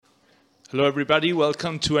Hello, everybody.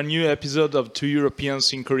 Welcome to a new episode of Two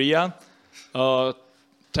Europeans in Korea.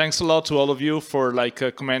 Thanks a lot to all of you for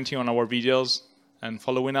commenting on our videos and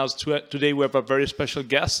following us. Today we have a very special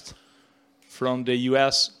guest from the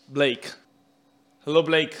US, Blake. Hello,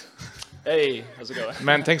 Blake. Hey, how's it going?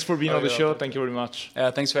 Man, thanks for being on the show. Thank you very much.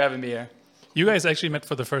 Yeah, thanks for having me here. You guys actually met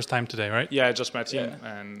for the first time today, right? Yeah, I just met him,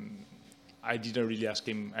 and I didn't really ask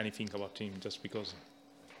him anything about him just because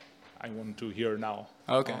I want to hear now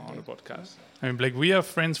on the podcast. I mean, Blake, we are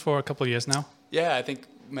friends for a couple of years now. Yeah, I think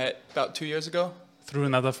met about 2 years ago. Through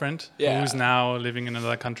another friend who's now living in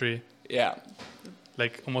another country. Yeah.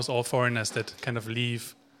 Like almost all foreigners that kind of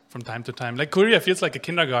leave from time to time. Like Korea feels like a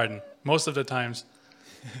kindergarten most of the times.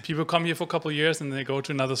 People come here for a couple of years and they go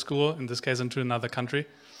to another school, in this case into another country.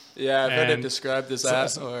 Yeah, I've heard it described as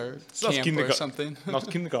that or camp or something. Not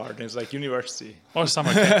kindergarten, it's like university. Or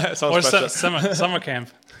summer camp. Or summer camp.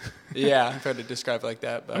 Yeah, I've heard it described like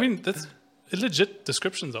that. But I mean, that's a legit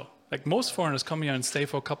description though. Like most foreigners come here and stay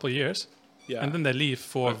for a couple of years. Yeah. And then they leave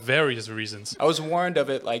for various reasons. I was warned of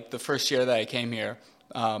it like the first year that I came here.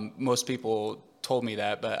 Most people told me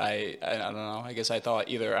that, but I don't know. I guess I thought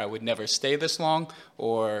either I would never stay this long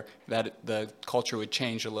or that the culture would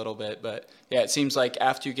change a little bit. But yeah, it seems like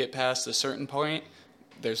after you get past a certain point,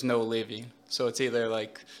 there's no leaving. So it's either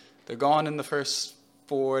like they're gone in the first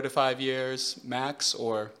 4 to 5 years max,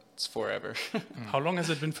 or it's forever. How long has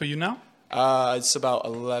it been for you now? It's about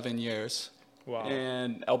 11 years. Wow.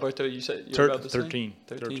 And Alberto, you said you're about the 13.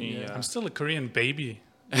 same? 13, yeah. I'm still a Korean baby.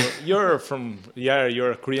 You're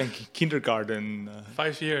a Korean kindergarten.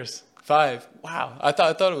 5 years. 5. Wow. I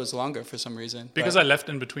thought it was longer for some reason. Because I left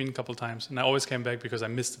in between a couple times, and I always came back because I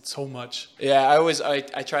missed it so much. Yeah,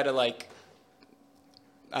 I try to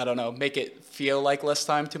make it feel like less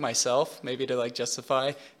time to myself, maybe to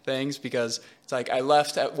justify things, because it's like I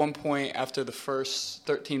left at one point after the first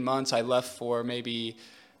 13 months. I left for maybe,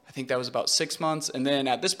 I think that was about 6 months, and then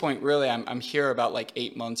at this point, really, I'm here about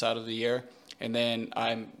 8 months out of the year. And then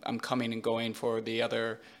I'm coming and going for the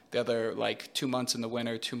other 2 months in the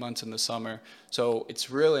winter, 2 months in the summer. So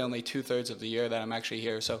it's really only 2/3 of the year that I'm actually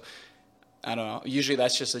here. So I don't know. Usually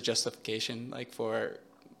that's just a justification for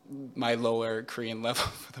my lower Korean level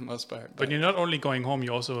for the most part. But you're not only going home;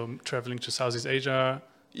 you're also traveling to Southeast Asia.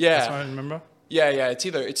 Yeah, that's what I remember. Yeah.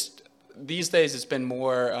 These days it's been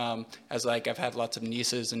more as I've had lots of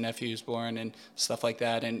nieces and nephews born and stuff like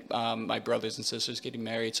that, and my brothers and sisters getting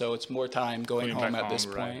married, so it's more time going home at this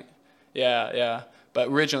point. Right. Yeah. But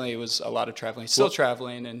originally it was a lot of traveling,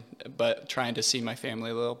 traveling, but trying to see my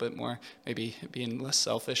family a little bit more, maybe being less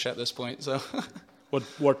selfish at this point. So,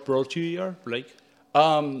 what brought you here, Blake?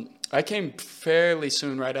 I came fairly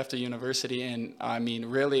soon, right after university, and I mean,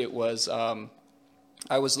 really, it was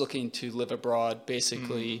I was looking to live abroad,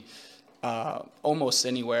 basically. Mm-hmm. Almost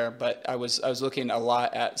anywhere, but I was looking a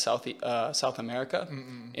lot at South America,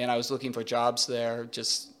 and I was looking for jobs there.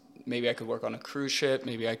 Just maybe I could work on a cruise ship,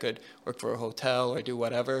 maybe I could work for a hotel or do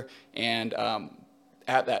whatever. And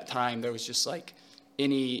at that time, there was just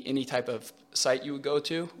any type of site you would go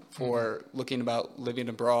to for looking about living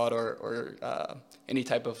abroad or any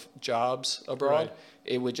type of jobs abroad.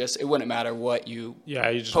 Right. It wouldn't matter what you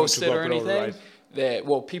posted or anything. Right?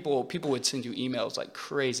 People would send you emails like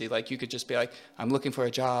crazy. You could just be like, I'm looking for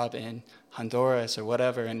a job in Honduras or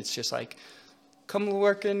whatever, and it's just come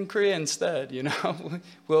work in Korea instead.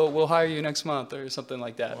 We'll hire you next month or something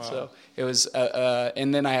like that. Wow. So it was,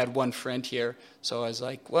 and then I had one friend here, so I was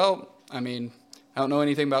like, well, I mean, I don't know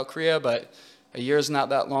anything about Korea, but a year's not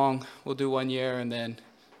that long. We'll do 1 year and then,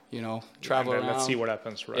 travel around. Let's see what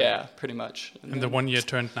happens, right? Yeah, pretty much. And the 1 year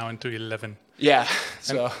turned now into 11. Yeah,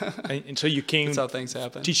 so and so you came that's how things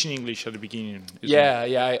happen. Teaching English at the beginning.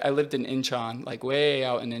 Yeah. I lived in Incheon, way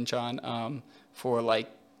out in Incheon, for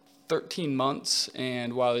 13 months,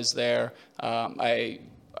 and while I was there, I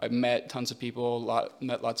met tons of people,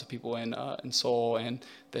 met lots of people in Seoul, and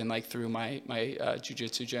then through my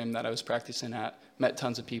jiu-jitsu gym that I was practicing at, met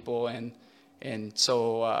tons of people, and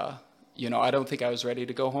so I don't think I was ready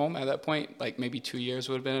to go home at that point. Maybe 2 years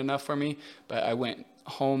would have been enough for me, but I went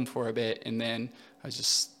home for a bit, and then I was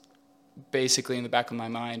just basically in the back of my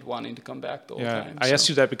mind wanting to come back the whole time. I asked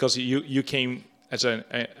you that because you came as an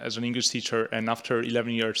English teacher, and after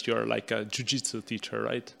 11 years you're a jiu-jitsu teacher,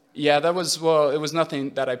 right? Yeah, it was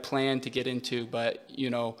nothing that I planned to get into, but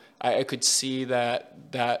I could see that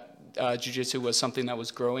jiu-jitsu was something that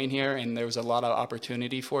was growing here, and there was a lot of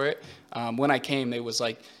opportunity for it. When I came, there was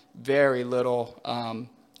very little.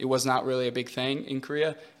 It was not really a big thing in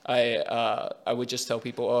Korea. I would just tell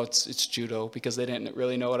people, oh, it's judo, because they didn't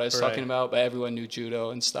really know what I was talking about, but everyone knew judo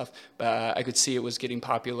and stuff. But I could see it was getting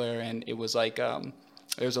popular, and it was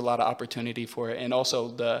there's a lot of opportunity for it, and also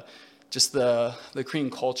the Korean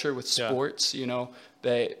culture with sports. You know,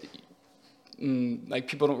 they like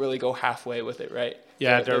people don't really go halfway with it, right?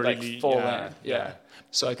 Yeah, they're really like full in. Yeah.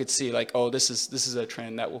 So I could see like, oh, this is a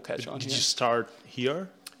trend that will catch on. Did you start here?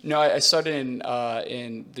 No, I started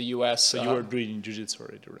in the U.S. So you were doing jiu-jitsu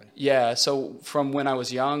already, right? Yeah. So from when I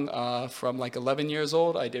was young, from like 11 years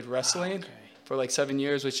old, I did wrestling for like 7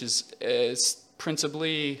 years, which is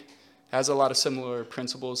principally has a lot of similar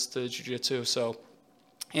principles to jiu-jitsu. So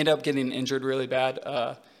ended up getting injured really bad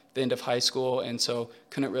the end of high school, and so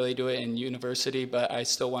couldn't really do it in university, but I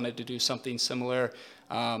still wanted to do something similar.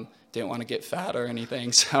 Didn't want to get fat or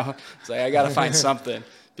anything, so it's like I got to find something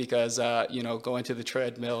because going to the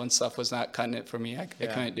treadmill and stuff was not cutting it for me. I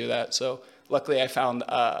couldn't do that. So luckily, I found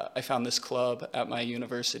this club at my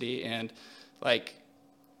university, and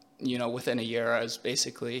within a year, I was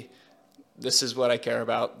basically, this is what I care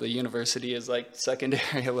about. The university is like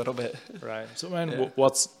secondary a little bit. Right. So,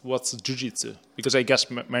 what's jiu-jitsu? Because I guess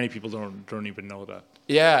many people don't even know that.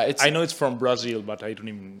 Yeah, I know it's from Brazil, but I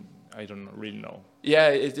don't really know. Yeah,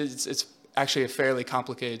 it's actually a fairly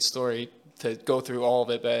complicated story to go through all of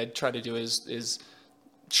it, but I try to do as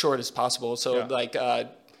short as possible. So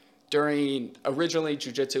originally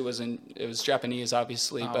jiu-jitsu was Japanese,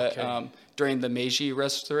 obviously, but during the Meiji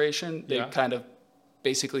Restoration, they kind of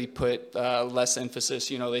basically put less emphasis.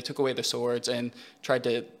 They took away the swords and tried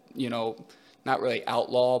to, not really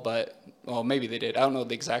outlaw, but maybe they did. I don't know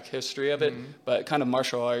the exact history of it, but kind of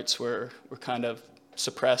martial arts were kind of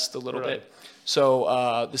suppressed a little bit.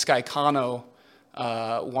 So this guy Kano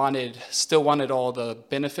still wanted all the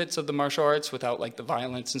benefits of the martial arts without like the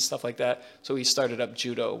violence and stuff like that. So he started up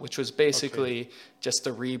judo, which was basically just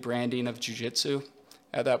the rebranding of jiu-jitsu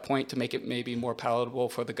at that point to make it maybe more palatable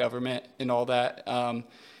for the government and all that.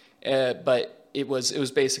 But it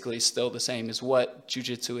was basically still the same as what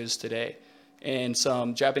jiu-jitsu is today. And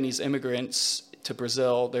some Japanese immigrants to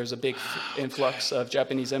Brazil, there's a big influx of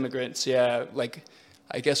Japanese immigrants. Yeah, like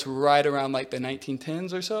I guess right around like the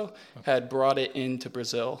 1910s or so, had brought it into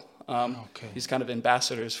Brazil. These kind of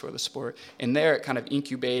ambassadors for the sport. And there it kind of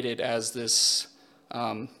incubated as this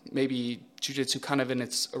maybe jiu-jitsu kind of in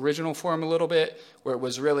its original form a little bit, where it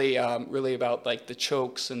was really about like the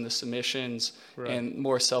chokes and the submissions and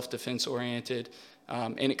more self-defense oriented.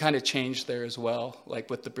 And it kind of changed there as well, like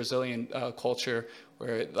with the Brazilian culture,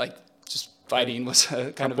 where like just fighting was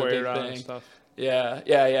kind of a big thing. Stuff. Yeah.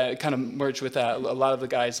 It kind of merged with that. A lot of the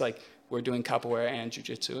guys like were doing capoeira and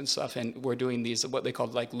jiu-jitsu and stuff, and we're doing these what they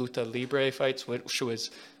called like luta libre fights, which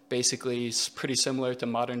was basically pretty similar to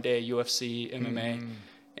modern day UFC, MMA,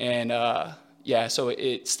 and so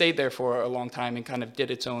it stayed there for a long time and kind of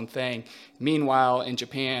did its own thing. Meanwhile, in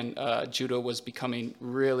Japan, judo was becoming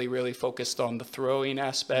really, really focused on the throwing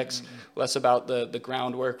aspects, less about the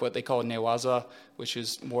groundwork, what they call newaza, which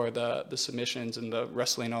is more the submissions and the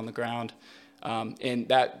wrestling on the ground. And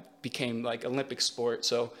that became like Olympic sport.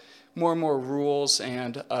 So more and more rules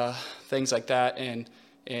and things like that. And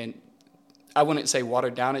I wouldn't say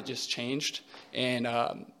watered down, it just changed. And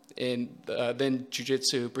then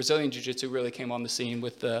jiu-jitsu, Brazilian jiu-jitsu really came on the scene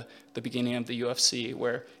with the beginning of the UFC,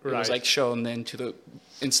 where it was like shown then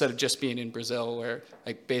instead of just being in Brazil, where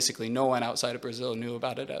like basically no one outside of Brazil knew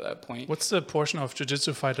about it at that point. What's the portion of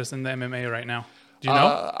jiu-jitsu fighters in the MMA right now? Do you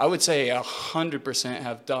know? I would say 100%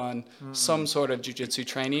 have done some sort of jiu-jitsu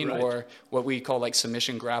training or what we call like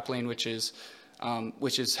submission grappling, which is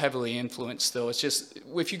heavily influenced still. It's just,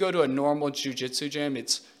 if you go to a normal jiu-jitsu gym,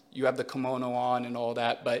 you have the kimono on and all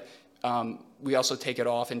that, but we also take it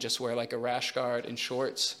off and just wear like a rash guard and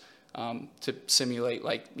shorts to simulate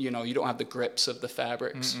like, you don't have the grips of the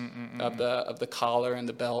fabrics of the collar and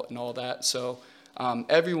the belt and all that. So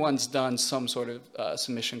everyone's done some sort of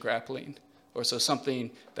submission grappling, or so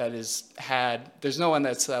something that there's no one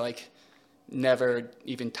that's like never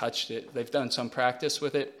even touched it. They've done some practice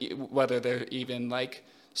with it, whether they're even like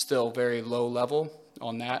still very low level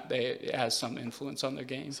on that, it has some influence on their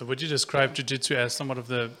game. So would you describe jiu-jitsu as somewhat of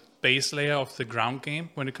the base layer of the ground game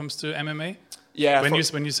when it comes to MMA? Yeah.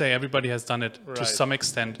 When you say everybody has done it to some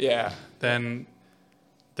extent, then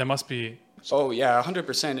there must be. Oh yeah,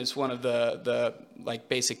 100% is one of the like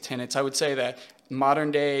basic tenets. I would say that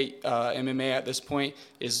modern day MMA at this point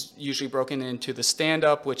is usually broken into the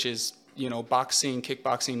stand-up, which is boxing,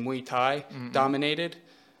 kickboxing, Muay Thai dominated,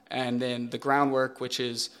 and then the groundwork, which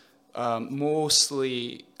is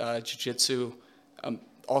mostly jiu-jitsu,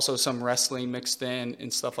 also some wrestling mixed in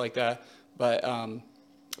and stuff like that. But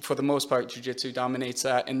for the most part, jiu-jitsu dominates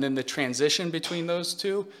that. And then the transition between those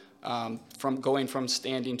two, from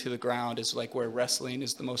standing to the ground, is like where wrestling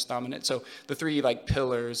is the most dominant. So the three like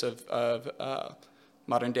pillars of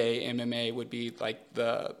modern day MMA would be like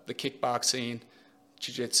the kickboxing,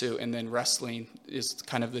 jiu-jitsu, and then wrestling is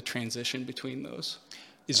kind of the transition between those.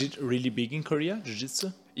 Is it really big in Korea,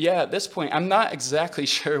 jiu-jitsu? Yeah, at this point, I'm not exactly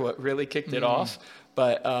sure what really kicked it off,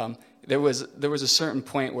 but there was a certain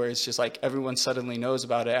point where it's just like everyone suddenly knows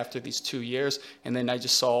about it after these 2 years, and then I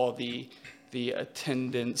just saw the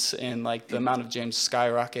attendance and like the amount of gyms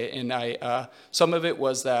skyrocket, and some of it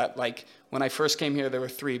was that like when I first came here, there were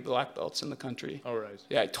 3 black belts in the country. All right.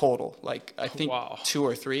 Yeah, total. Like I think 2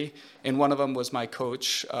 or 3, and one of them was my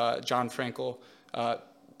coach, John Frankel.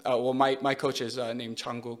 Well, my coach is named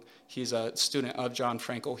Changguk. He's a student of John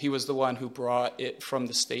Frankel. He was the one who brought it from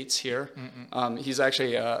the States here. He's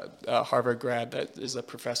actually a Harvard grad that is a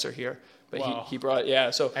professor here. But he brought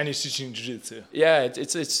so and he's teaching jiu-jitsu. Yeah,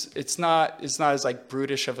 it's not as like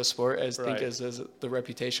brutish of a sport as I think as the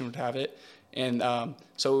reputation would have it. And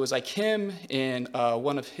so it was like him and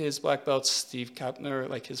one of his black belts, Steve Kapner,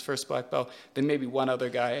 like his first black belt. Then maybe one other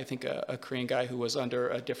guy, I think a Korean guy who was under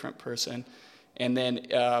a different person. And then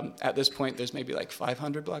at this point, there's maybe like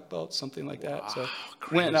 500 black belts, something like that. So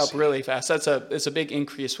went up really fast. It's a big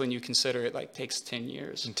increase when you consider it like takes 10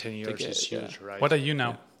 years. In 10 years, it's huge, right? What are you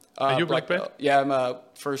now? Are you black belt? Yeah, I'm a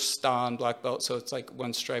first dan black belt, so it's like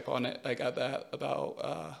 1 stripe on it. I got that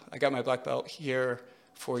I got my black belt here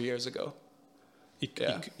 4 years ago.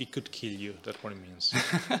 It could kill you. That's what it means.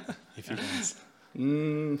 If you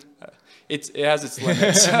wins. It has its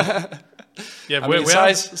limits.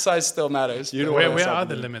 Yeah, size still matters. Where are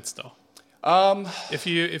the limits though? If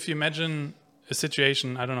you imagine a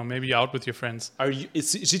situation, I don't know, maybe you're out with your friends.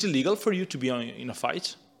 Is it illegal for you to be in a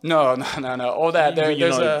fight? No. All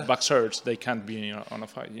that boxers, they can't be in a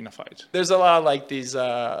fight. There's a lot of like these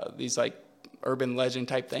like urban legend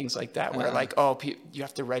type things like that, where like you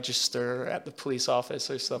have to register at the police office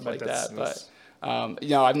or stuff like that. But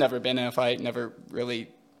I've never been in a fight, never really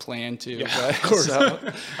planned to. Yeah, but, of course. So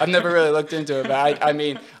I've never really looked into it. But I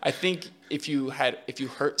mean, I think if you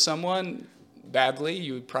hurt someone badly,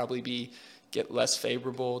 you would probably get less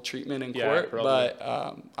favorable treatment in court. Probably.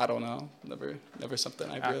 But I don't know. Never something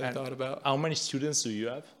I've really thought about. How many students do you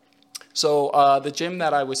have? So the gym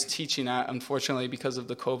that I was teaching at, unfortunately, because of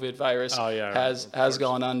the COVID virus, has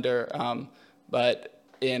gone under.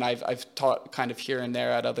 And I've taught kind of here and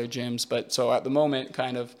there at other gyms. But so at the moment,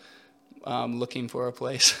 kind of looking for a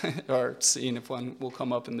place or seeing if one will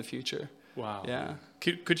come up in the future. Wow. Yeah.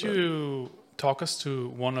 Could you talk us to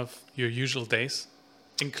one of your usual days,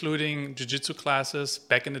 including jiu-jitsu classes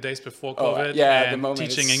back in the days before COVID? At the moment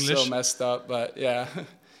teaching it's English. So messed up, but yeah,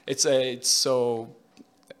 it's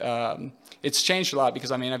changed a lot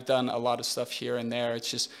because I mean I've done a lot of stuff here and there.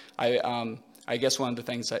 It's just I guess one of the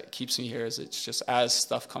things that keeps me here is it's just as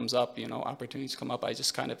stuff comes up, opportunities come up, I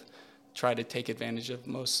just kind of try to take advantage of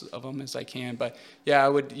most of them as I can. But yeah, I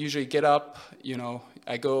would usually get up,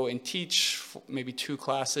 I go and teach maybe 2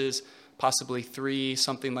 classes, possibly 3,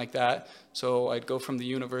 something like that. So I'd go from the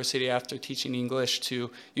university after teaching English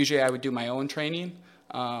to, usually I would do my own training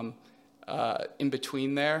in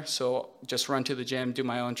between there. So just run to the gym, do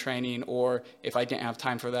my own training, or if I didn't have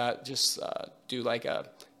time for that, just do like a,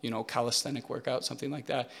 calisthenic workout, something like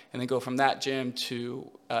that. And then go from that gym to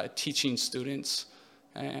teaching students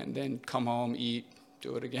and then come home, eat,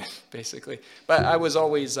 do it again, basically. But I was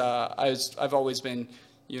always, I've always been,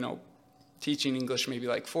 teaching English maybe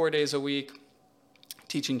like 4 days a week,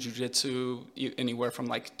 teaching jiu-jitsu anywhere from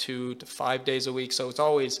like 2 to 5 days a week. So it's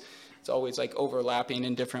always like overlapping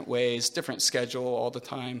in different ways, different schedule all the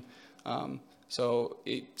time. So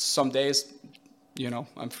some days,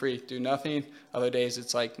 I'm free, do nothing. Other days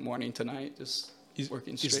it's like morning to night, just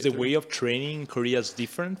working straight Is the through. way of training in Korea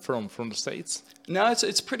different from the States? No,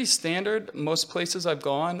 it's pretty standard. Most places I've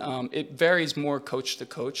gone, it varies more coach to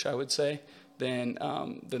coach, I would say, than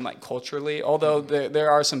like culturally. Although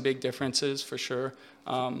there are some big differences for sure.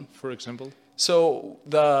 For example? So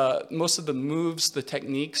most of the moves, the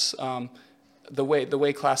techniques, the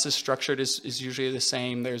way class is structured is usually the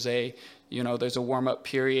same. There's a warm up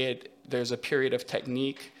period. There's a period of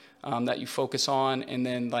technique that you focus on, and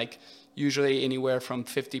then like usually anywhere from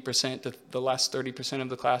 50% to the last 30% of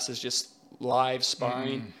the class is just live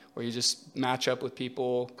sparring, where you just match up with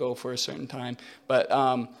people, go for a certain time. But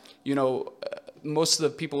most of the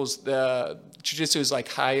people's jiu-jitsu is like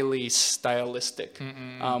highly stylistic,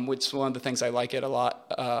 which is one of the things I like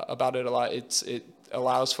about it a lot. It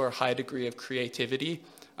allows for a high degree of creativity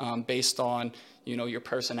based on your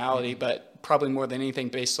personality, but probably more than anything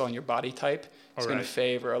based on your body type. It's going to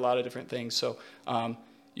favor a lot of different things. So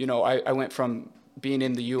I went from being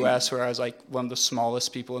in the U.S. where I was like one of the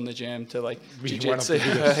smallest people in the gym to like Being one of jiu-jitsu.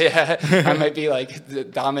 the biggest. Yeah, I might be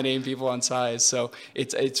like dominating people on size. So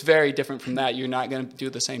it's very different from that. You're not going to do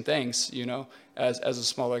the same things, you know, as a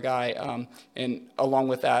smaller guy. And along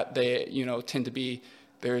with that, they, you know, tend to be,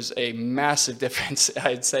 there's a massive difference,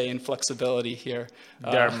 I'd say, in flexibility here.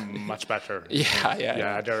 They're much better.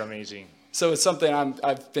 Yeah. They're amazing. So it's something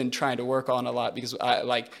I've been trying to work on a lot because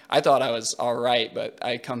I thought I was all right, but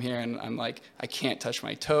I come here and I'm like, I can't touch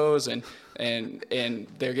my toes, and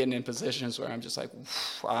they're getting in positions where I'm just like,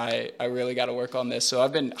 I really got to work on this. So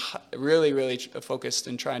I've been really focused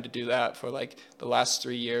in trying to do that for like the last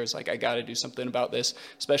 3 years. Like I got to do something about this,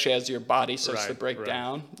 especially as your body starts to break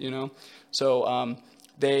down, you know. So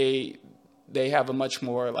they have a much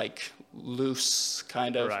more like loose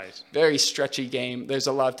kind of very stretchy game. There's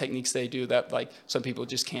a lot of techniques they do that like some people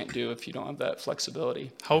just can't do if you don't have that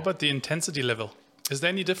flexibility. How about the intensity level? Is there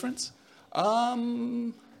any difference? I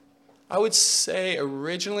would say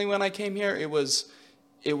originally when I came here, it was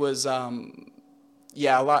a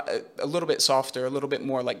little bit softer, a little bit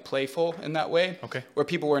more like playful in that way. Okay. Where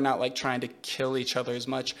people were not like trying to kill each other as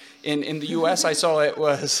much. In the U.S., I saw it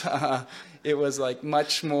was like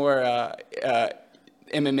much more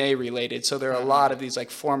MMA related. So there are a lot of these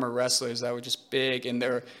like former wrestlers that were just big, and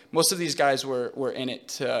most of these guys were in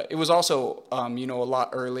it. It was also you know, a lot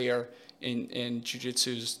earlier in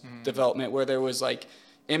jiu-jitsu's development, where there was like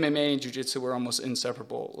MMA and jiu-jitsu were almost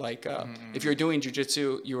inseparable. Like if you're doing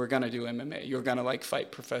jiu-jitsu, you were gonna do MMA. You were gonna like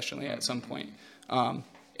fight professionally at some point.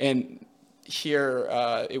 And here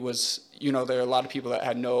it was, you know, there are a lot of people that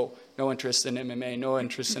had no interest in MMA, no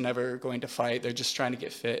interest in ever going to fight. They're just trying to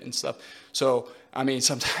get fit and stuff. So I mean,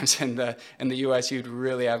 sometimes in the U.S. you'd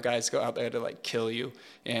really have guys go out there to like kill you,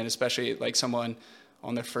 and especially like someone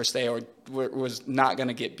on their first day or was not going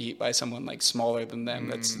to get beat by someone like smaller than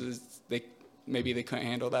them. Maybe they couldn't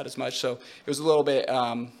handle that as much. So it was a little bit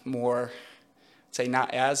more, say,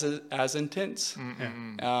 not as intense.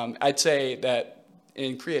 I'd say that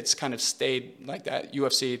in Korea it's kind of stayed like that.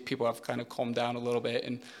 UFC people have kind of calmed down a little bit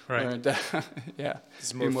and learned,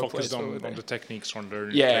 it's more focused on the techniques, on their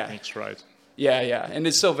techniques, right? Yeah, and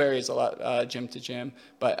it still varies a lot gym to gym,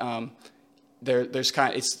 but there's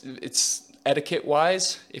kind of it's etiquette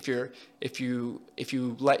wise. If you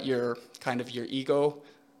let your ego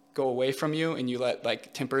go away from you and you let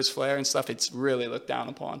like tempers flare and stuff, it's really looked down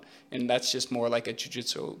upon, and that's just more like a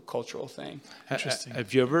jiu-jitsu cultural thing. Interesting.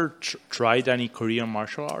 Have you ever tried any Korean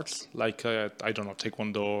martial arts, like I don't know,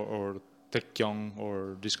 Taekwondo or Taekyong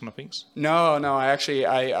or these kind of things? No,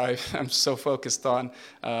 I'm so focused on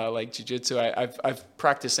like jiu-jitsu. I've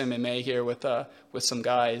practiced MMA here with some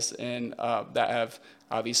guys and that have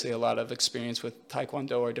obviously a lot of experience with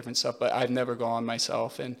Taekwondo or different stuff, but I've never gone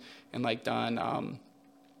myself and like done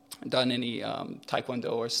any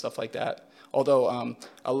Taekwondo or stuff like that. Although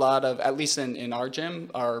a lot of, at least in our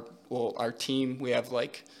gym, our team, we have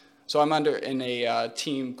like, so I'm in a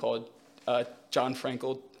team called John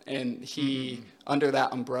Frankel, and he under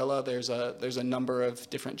that umbrella there's a number of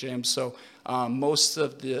different gyms. So most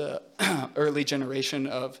of the early generation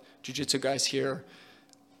of jiu-jitsu guys here,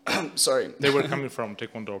 sorry, they were coming from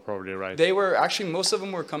Taekwondo, probably, right? They were actually, most of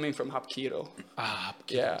them were coming from Hapkido. Hapkido.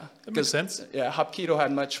 Yeah, that makes sense. Yeah, Hapkido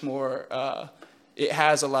had much more. It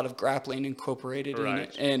has a lot of grappling incorporated in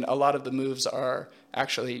it, and a lot of the moves are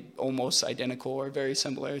actually almost identical or very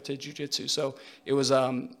similar to jiu-jitsu. So it was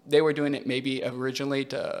they were doing it maybe originally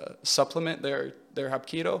to supplement their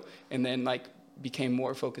Hapkido, and then like became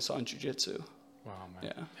more focused on jiu-jitsu. Wow,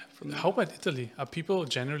 man. Yeah. How about Italy? Are people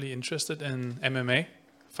generally interested in MMA,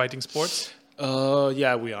 fighting sports?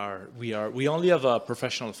 Yeah, we are. We only have a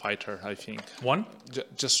professional fighter, I think. One?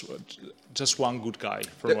 Just one good guy,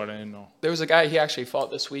 from what I know. There was a guy, he actually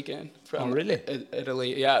fought this weekend from really?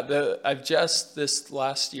 Italy. Yeah, I've just this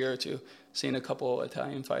last year or two seen a couple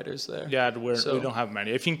Italian fighters there. Yeah, we don't have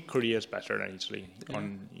many. I think Korea is better than Italy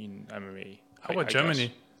in MMA. How about Germany?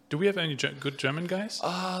 Guess. Do we have any good German guys?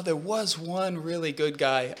 There was one really good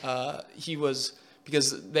guy. He was,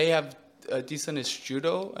 because they have decentest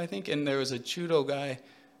judo, I think, and there was a judo guy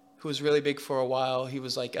who was really big for a while. He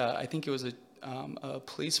was like, I think it was a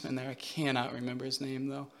policeman there. I cannot remember his name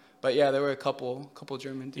though. But yeah, there were a couple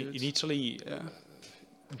German dudes. In Italy,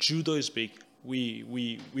 judo is big.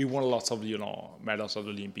 We won lots of medals at the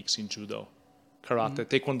Olympics in judo, karate,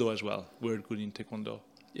 taekwondo as well. We're good in taekwondo.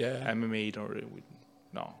 Yeah, MMA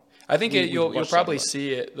no. I think you'll probably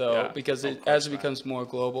see it though, because as it becomes more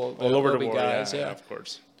global, all over the world, guys, of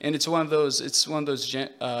course. And it's one of those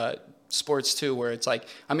sports too, where it's like,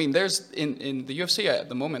 I mean, there's in the UFC at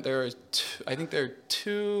the moment, I think there are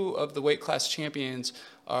two of the weight class champions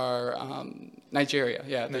are Nigeria.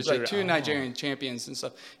 Yeah, there's like 2 Nigerian champions and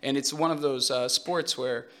stuff, and it's one of those sports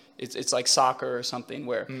where it's like soccer or something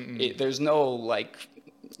where there's no like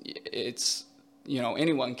it's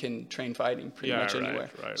anyone can train fighting pretty much anywhere.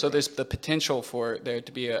 So there's the potential for there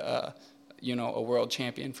to be a world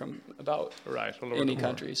champion from about all over any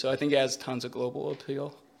country. So I think it has tons of global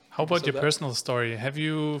appeal. How about your personal story? Have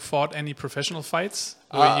you fought any professional fights?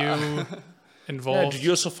 Were you involved? Yeah, did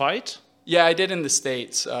you also fight? Yeah, I did in the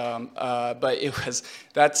States, but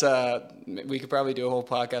we could probably do a whole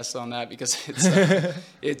podcast on that because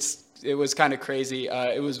it was kind of crazy.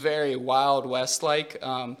 It was very Wild West like.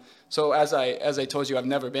 So as I told you, I've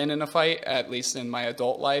never been in a fight, at least in my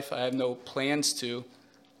adult life. I have no plans to.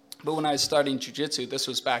 But when I was starting jiu-jitsu, this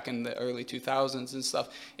was back in the early 2000s and stuff.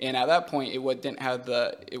 And at that point, it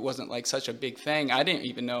wasn't like such a big thing. I didn't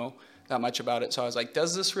even know that much about it. So I was like,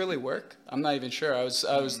 does this really work? I'm not even sure. I was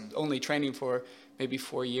only training for maybe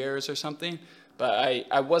 4 years or something. But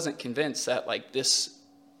I wasn't convinced that like this,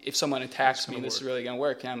 if someone attacks me, this is really going to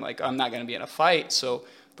work. And I'm like, I'm not going to be in a fight. So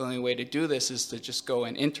the only way to do this is to just go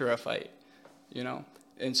and enter a fight,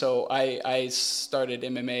 And so I started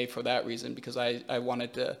MMA for that reason because I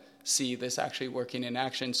wanted to see this actually working in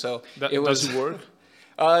action. So does it work?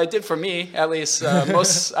 It did for me, at least.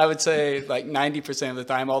 Most, I would say, like 90% of the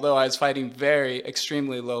time. Although I was fighting very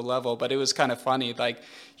extremely low level, but it was kind of funny. Like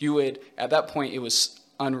at that point, it was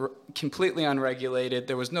completely unregulated.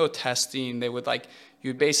 There was no testing.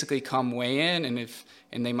 You'd basically come weigh in,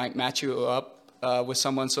 and they might match you up with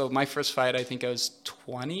someone. So my first fight, I think I was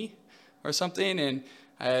 20 or something, and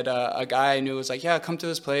I had a guy I knew was like, yeah, come to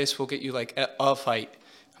this place. We'll get you like a fight.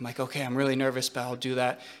 I'm like, okay, I'm really nervous, but I'll do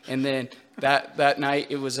that. And then that night,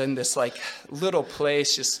 it was in this like little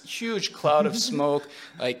place, just huge cloud of smoke,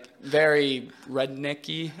 like very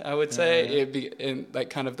rednecky, I would say. It'd be in like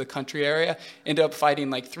kind of the country area. Ended up fighting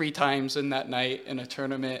like 3 times in that night in a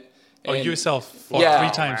tournament. Oh, you yourself fought 3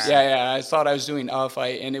 times? Yeah. I thought I was doing a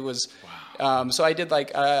fight, and it was. So I did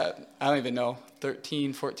like I don't even know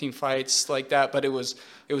 13, 14 fights like that, but it was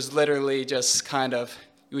literally just kind of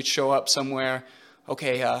you would show up somewhere.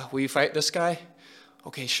 Okay, will you fight this guy?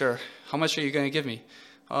 Okay, sure. How much are you going to give me?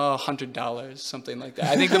 $100, something like that.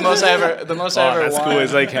 I think the most I ever that's won. Cool.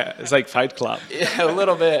 It's like Fight Club. Yeah, a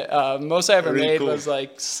little bit. Most I ever made was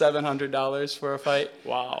like $700 for a fight.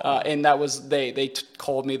 Wow. And that was they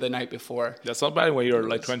called me the night before. That's not bad when you're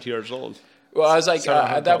like 20 years old. Well, I was like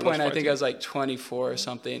at that point, I think I was like 24 or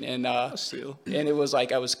something, and it was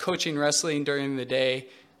like I was coaching wrestling during the day.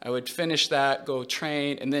 I would finish that, go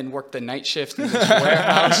train, and then work the night shift in this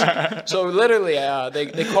warehouse. So literally,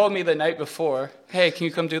 they called me the night before. Hey, can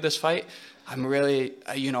you come do this fight? I'm really,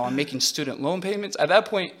 I'm making student loan payments. At that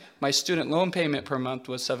point, my student loan payment per month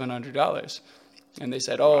was $700. And they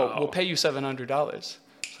said, we'll pay you $700.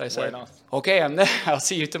 So I said, okay, I'm there. I'll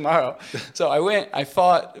see you tomorrow. So I went, I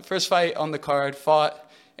fought, first fight on the card, fought,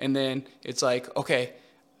 and then it's like, okay,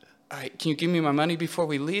 all right, can you give me my money before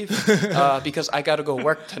we leave? Because I got to go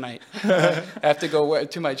work tonight. I have to go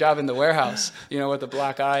to my job in the warehouse, with the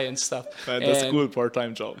black eye and stuff. That's a cool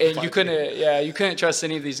part-time job. And you couldn't trust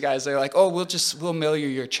any of these guys. They're like, we'll mail you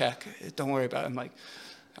your check. Don't worry about it. I'm like,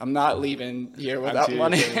 I'm not leaving here without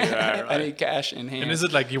money. I need cash in hand. And is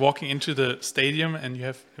it like you're walking into the stadium and you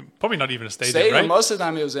have probably not even a stadium, right? Most of the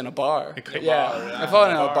time it was in a bar. I fought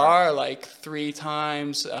in a bar like 3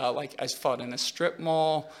 times. Like I fought in a strip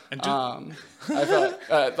mall. And I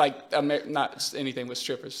fought not anything with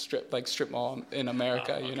strippers, strip mall in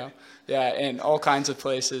America, Yeah, and all kinds of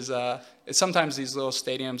places. Sometimes these little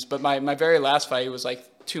stadiums. But my very last fight was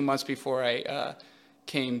like 2 months before I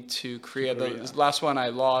came to Korea. The last one I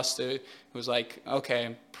lost, it was like,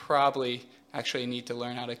 okay, probably actually need to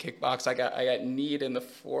learn how to kickbox. I got kneed in the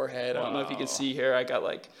forehead. I don't know if you can see here. I got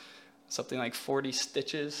like something like 40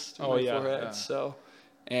 stitches to my forehead. Yeah. So,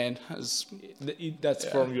 and that's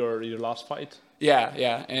from your last fight.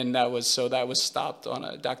 Yeah, and that was stopped on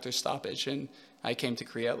a doctor's stoppage, and I came to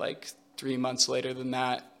Korea like 3 months later than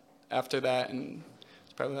that. After that, and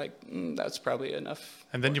it's probably like that's probably enough.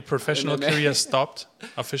 And then your professional career stopped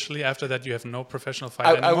officially. After that, you have no professional fight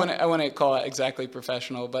anymore? I wouldn't call it exactly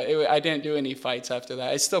professional, but I didn't do any fights after that.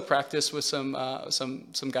 I still practice with some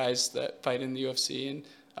guys that fight in the UFC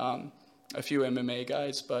and a few MMA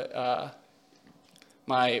guys, but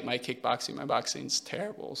my kickboxing, my boxing's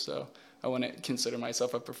terrible, so I wouldn't consider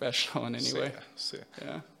myself a professional in any way.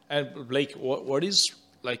 Yeah. And Blake, what is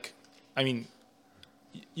like? I mean,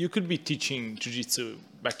 you could be teaching jiu-jitsu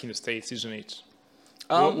back in the States, isn't it?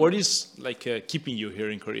 What is like keeping you here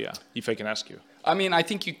in Korea, if I can ask you? I mean, I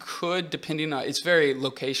think you could, depending on, it's very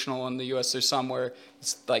locational in the U.S. There's some where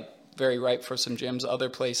it's like very ripe for some gyms. Other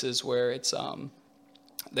places where it's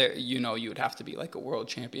there, you would have to be like a world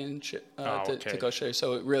championship to go there. So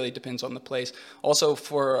it really depends on the place. Also,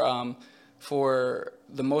 for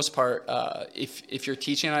the most part, if you're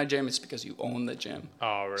teaching at a gym, it's because you own the gym.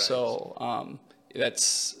 Oh, right. So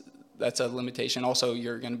that's a limitation. Also,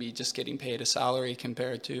 you're going to be just getting paid a salary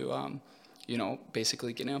compared to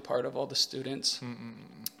basically getting a part of all the students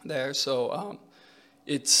there. So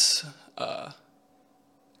it's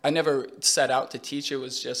I never set out to teach. It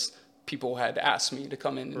was just people had asked me to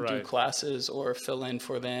come in and do classes or fill in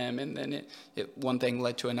for them, and then it one thing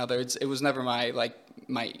led to another. It was never my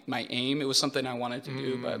aim. It was something I wanted to do,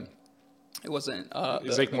 but it wasn't.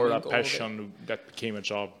 It's like more a passion that became a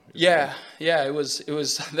job. Yeah. It was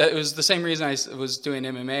the same reason I was doing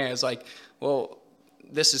MMA. I was like, well,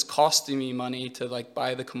 this is costing me money to like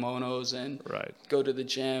buy the kimonos and go to the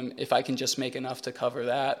gym. If I can just make enough to cover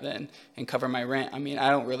that, then and cover my rent. I mean, I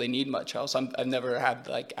don't really need much else. I've never had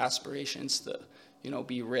like aspirations to,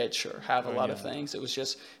 be rich or have a lot of things. It was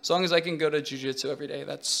just as long as I can go to jiu-jitsu every day,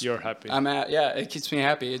 that's you're happy. It keeps me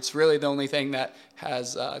happy. It's really the only thing that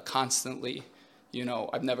has constantly,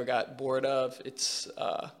 I've never got bored of. It's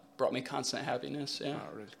brought me constant happiness. Yeah.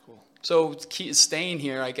 Oh, really cool. So staying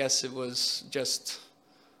here, I guess it was just.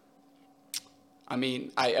 I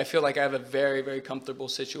mean, I feel like I have a very, very comfortable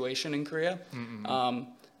situation in Korea.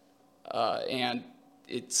 And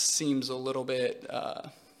it seems a little bit,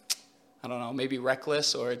 I don't know, maybe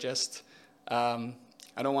reckless or just, I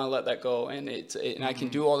don't want to let that go. And and I can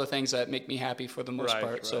do all the things that make me happy for the most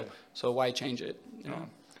part. So why change it?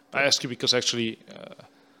 I ask you because actually,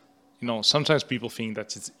 sometimes people think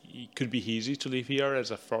that it could be easy to live here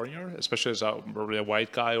as a foreigner, especially as probably a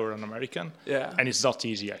white guy or an American. Yeah. And it's not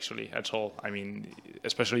easy actually at all. I mean,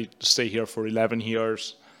 especially to stay here for 11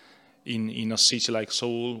 years in a city like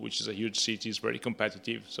Seoul, which is a huge city, is very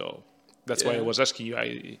competitive. So that's why I was asking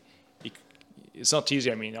you. It's not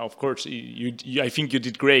easy. I mean, of course, I think you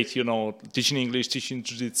did great, teaching English, teaching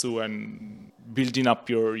jiu-jitsu, and building up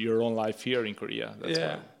your own life here in Korea. That's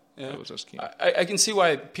why. Yeah. I was asking. I can see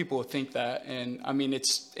why people think that, and I mean,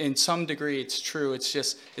 it's in some degree it's true. It's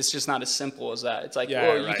just not as simple as that. It's like,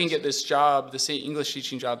 you can get this job, this English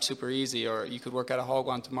teaching job, super easy, or you could work at a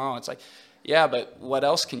Hagwon tomorrow. It's like, yeah, but what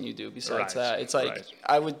else can you do besides that? It's like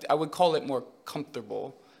I would call it more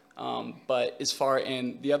comfortable. But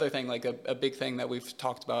and the other thing, like a big thing that we've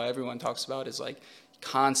talked about, everyone talks about, is like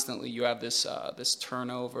constantly you have this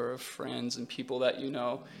turnover of friends and people that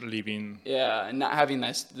leaving. Yeah, and not having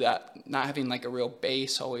not having like a real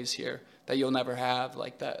base always here that you'll never have,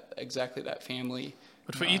 like that family.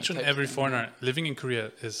 But for each and every foreigner, living in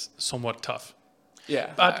Korea is somewhat tough.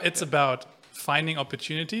 Yeah. But it's about finding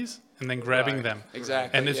opportunities and then grabbing them.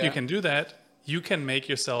 Exactly. And if you can do that, you can make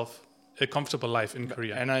yourself a comfortable life in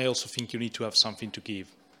Korea. And I also think you need to have something to give.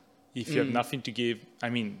 If you have nothing to give, I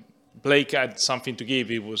mean, Blake had something to give.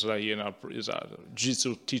 He was is a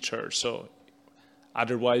jiu-jitsu teacher. So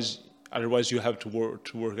otherwise you have to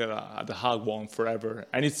work at the Hagwon forever,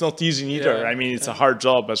 and it's not easy either. Yeah, I mean, it's a hard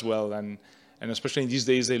job as well, and especially in these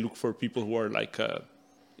days, they look for people who are like.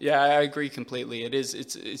 Yeah, I agree completely. It is.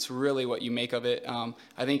 It's really what you make of it.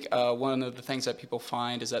 I think one of the things that people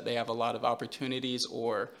find is that they have a lot of opportunities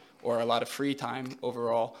or a lot of free time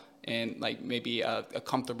overall, and like maybe a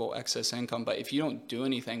comfortable excess income. But if you don't do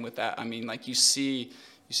anything with that, I mean, like you see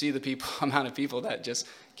the amount of people that just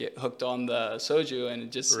get hooked on the soju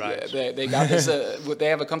and just they got this. They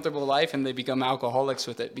have a comfortable life and they become alcoholics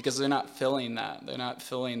with it because they're not filling that. They're not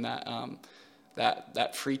filling that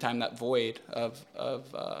that free time, that void of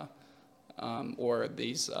or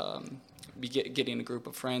these getting a group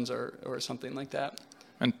of friends or something like that.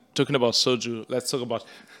 And talking about soju, let's talk about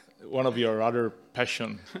one of your other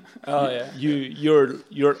passion. Oh yeah.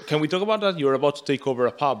 You're. Can we talk about that? You're about to take over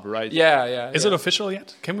a pub, right? Yeah. Is it official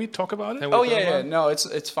yet? Can we talk about it? Yeah. No,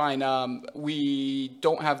 it's fine. We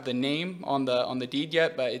don't have the name on the deed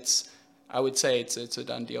yet, but I would say it's a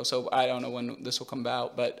done deal. So I don't know when this will come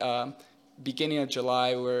out, but beginning of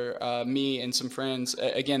July, where me and some friends.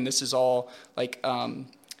 Again, this is all like.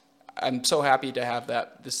 I'm so happy to have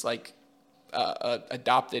this like.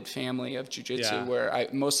 Adopted family of jiu-jitsu where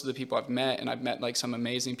most of the people I've met, and I've met like some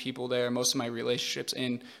amazing people there. Most of my relationships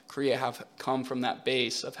in Korea have come from that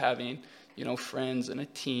base of having, friends and a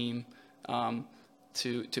team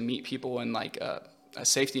to meet people in like a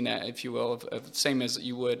safety net, if you will, of same as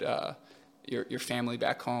you would your family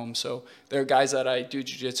back home. So there are guys that I do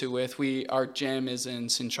jiu-jitsu with. Our gym is in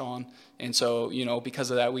Sinchon, and so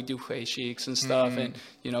because of that we do hui sheiks and stuff, and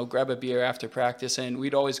grab a beer after practice. And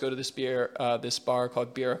we'd always go to this bar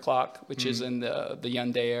called Beer O'Clock, which is in the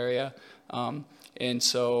Hyundai area. And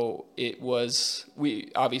so you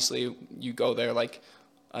go there like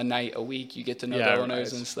a night a week, you get to know the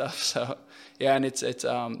owners and stuff. So yeah, and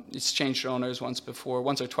it's changed owners once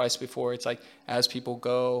or twice before. It's like as people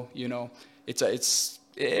go, it's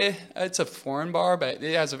a foreign bar, but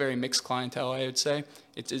it has a very mixed clientele, I would say.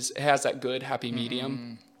 It has that good happy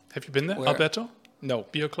medium. Have you been there, Alberto? No.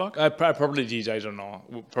 Beer O'Clock? I probably did. I don't know.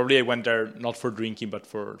 Probably I went there not for drinking, but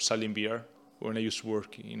for selling beer when I used to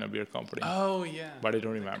work in a beer company. Oh yeah. But I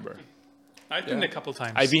don't remember. I've been a couple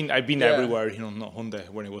times. I've been everywhere, Hyundai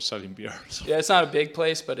when I was selling beer. So. Yeah, it's not a big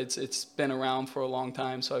place, but it's been around for a long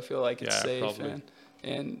time, so I feel like it's safe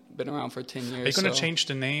and been around for 10 years. Are you going to change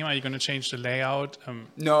the name? Are you going to change the layout?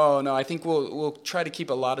 No. I think we'll try to keep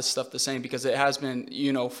a lot of stuff the same, because it has been,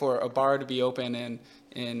 for a bar to be open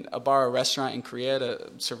and a bar or restaurant in Korea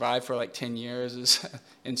to survive for like 10 years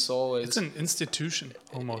in Seoul is... It's an institution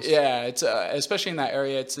almost. Yeah, it's especially in that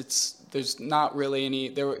area. There's not really any.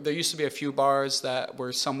 There used to be a few bars that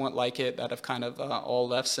were somewhat like it that have kind of all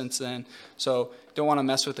left since then. So don't want to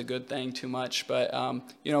mess with the good thing too much. But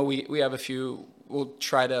we have a few. We'll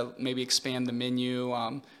try to maybe expand the menu,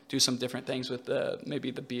 do some different things with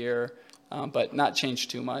maybe the beer, but not change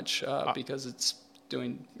too much because it's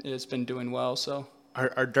been doing well. So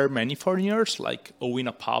are there many foreigners like owning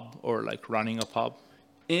a pub or like running a pub?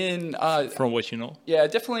 From what you know? Yeah,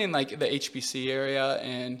 definitely in like the HBC area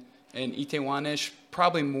and Itaewon-ish,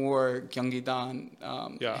 probably more Gyeonggi-dan,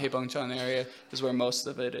 Haebangchon area is where most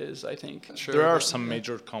of it is, I think. Sure, there are some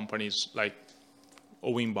major companies like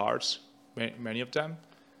owning bars, many of them.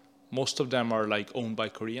 Most of them are like owned by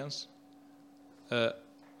Koreans.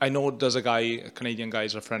 I know there's a Canadian guy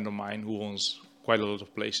is a friend of mine who owns quite a lot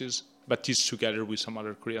of places, but he's together with some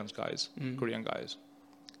other Korean guys.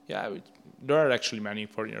 Yeah, there are actually many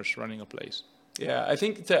foreigners running a place. Yeah, I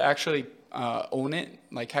think to actually own it,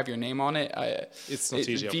 like have your name on it, it's not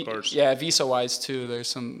easy, of course. Yeah, visa-wise too, there's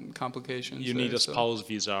some complications. You need a spouse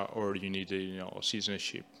visa, or you need a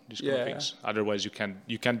citizenship. These kind of things. Otherwise, you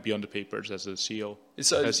can't be on the papers as a CEO, as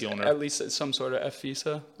the owner. At least some sort of F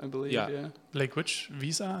visa, I believe. Yeah. Like which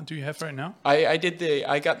visa do you have right now? I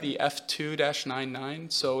got the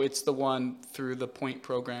F2-99, so it's the one through the point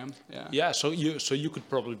program. Yeah. Yeah. So you could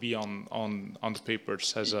probably be on the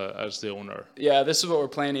papers as the owner. Yeah, this is what we're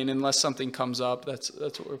planning. Unless something comes up, that's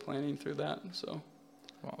what we're planning through that. So.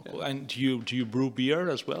 Wow, cool. And do you brew beer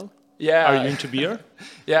as well? Yeah. Are you into beer?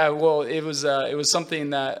 Yeah. Well, it was something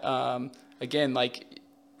that again, like,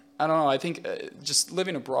 I don't know. I think just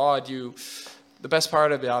living abroad, the best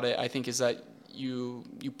part about it, I think, is that you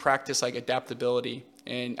practice like adaptability,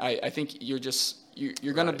 and I think you're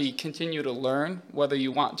going to continue to learn whether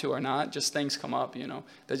you want to or not. Just things come up,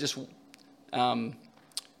 that just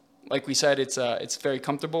like we said, it's very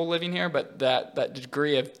comfortable living here, but that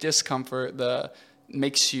degree of discomfort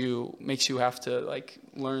makes you have to like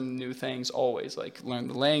learn new things always, like learn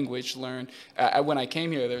the language, when I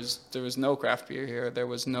came here there was no craft beer here, there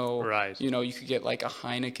was no you could get like a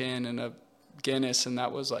Heineken and a Guinness, and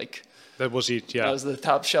that was like that was it. Yeah, that was the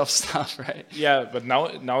top shelf stuff, right? Yeah, but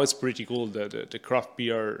now it's pretty cool. The craft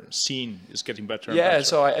beer scene is getting better. And better.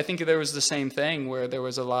 So I think there was the same thing where there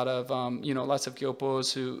was a lot of lots of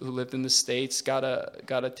gyopos who lived in the States, got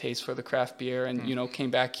a taste for the craft beer, and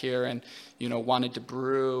came back here and wanted to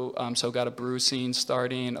brew, so got a brew scene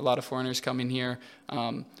starting. A lot of foreigners coming here,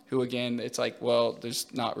 who again, it's like, well,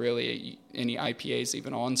 there's not really any IPAs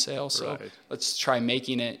even on sale, so let's try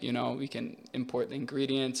making it. We can import the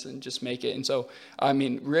ingredients and just make it. And so, I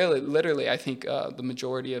mean, really, literally, I think the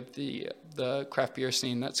majority of the craft beer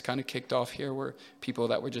scene that's kind of kicked off here were people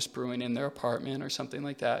that were just brewing in their apartment or something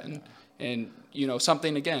like that, and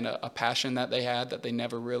something, again, a passion that they had that they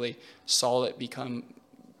never really saw it become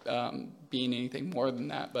being anything more than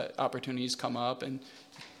that, but opportunities come up, and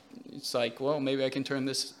it's like, well, maybe I can turn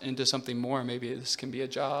this into something more. Maybe this can be a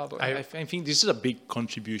job. I think this is a big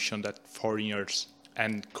contribution that foreigners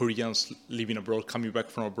and Koreans living abroad, coming back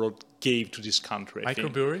from abroad, gave to this country.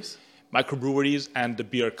 Microbreweries and the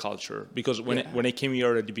beer culture. Because when I came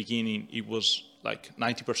here at the beginning, it was like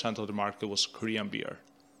 90% of the market was Korean beer.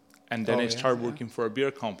 And then I started working for a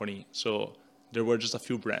beer company. So there were just a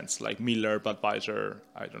few brands like Miller, Budweiser,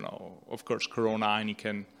 I don't know, of course, Corona,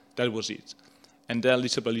 Heineken. That was it. And then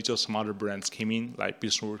little by little, some other brands came in, like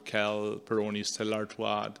Pilsner Urquell, Peroni, Stella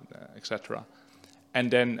Artois, etc.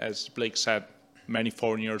 And then, as Blake said, many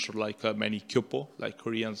foreigners or like many kyopo, like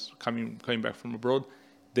Koreans coming back from abroad,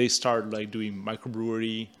 they start like doing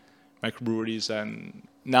microbreweries, and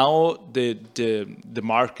now the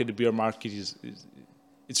market, the beer market is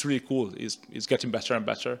it's really cool. It's getting better and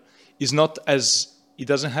better. It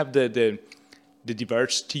doesn't have the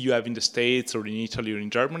diversity you have in the States or in Italy or in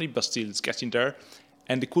Germany, but still it's getting there.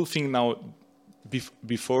 And the cool thing now,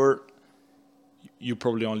 before you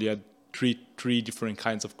probably only had three different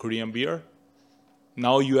kinds of Korean beer.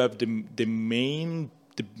 Now you have the main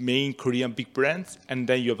Korean big brands, and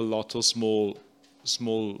then you have a lot of small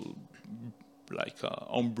like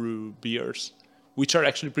homebrew beers, which are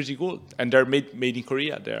actually pretty good, and they're made in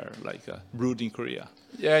Korea. They're like brewed in Korea.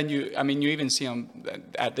 Yeah, and you even see them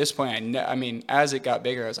at this point. I mean, as it got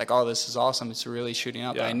bigger, I was like, "Oh, this is awesome! It's really shooting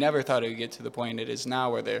up." Yeah. But I never thought it would get to the point it is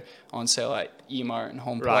now, where they're on sale at Emart and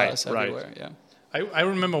Home Right, Plus everywhere. right. Yeah. I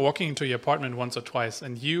remember walking into your apartment once or twice,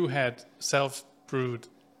 and you had self-brewed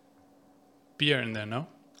beer in there, no?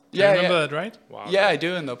 Do you remember that, right? Wow. Yeah, I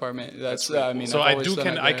do in the apartment. That's really I mean, So I've always done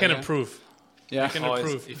it I there, can yeah. approve. Yeah. can Oh,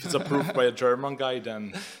 approve. if it's approved by a German guy,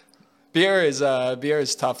 then Beer is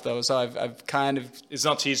tough though, so I've kind of it's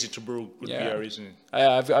not easy to brew good Yeah. beer, isn't it?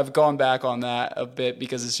 I've gone back on that a bit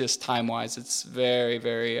because it's just time wise, it's very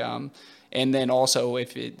very and then also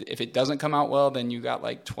if it doesn't come out well, then you got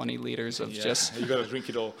like 20 liters of just you gotta drink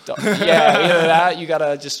it all. yeah, either that you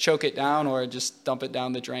gotta just choke it down or just dump it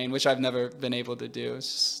down the drain, which I've never been able to do.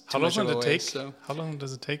 It's just How too long much of does a it take? waste, so. How long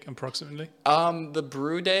does it take approximately? The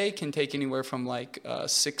brew day can take anywhere from like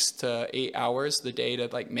 6 to 8 hours the day to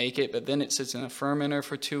like make it, but then it sits in a fermenter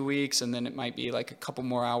for 2 weeks, and then it might be like a couple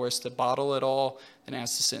more hours to bottle it all. Then it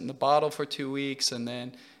has to sit in the bottle for 2 weeks, and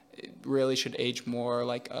then it really should age more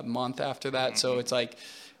like a month after that. So it's like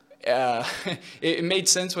it made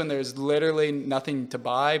sense when there's literally nothing to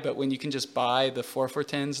buy, but when you can just buy the 4 for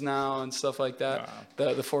 10s now and stuff like that,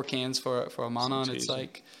 the 4 cans for a Manon, it's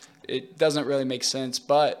like it doesn't really make sense.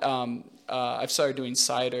 But I've started doing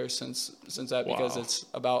cider since that because Wow. it's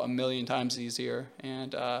about 1 million times easier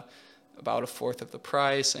and about a fourth of the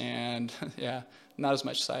price, and yeah, not as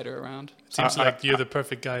much cider around. Seems like you're the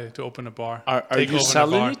perfect guy to open a bar. Are Take you over the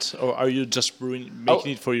selling bar. it, or are you just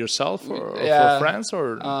making it for yourself or Yeah. for friends?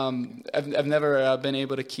 Or I've never been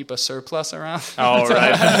able to keep a surplus around. oh,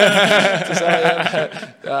 right. to sell it,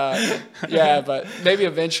 but, yeah, but maybe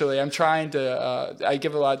eventually. I'm trying to. I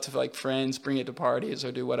give a lot to like friends, bring it to parties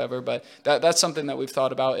or do whatever. But that's something that we've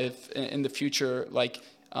thought about. If in the future, like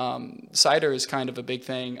cider is kind of a big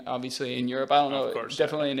thing, obviously in Europe. I don't know, Of course,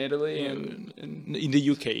 definitely in Italy and in the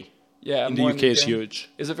UK. yeah. In the more UK, it's huge.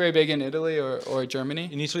 Is it very big in Italy or Germany?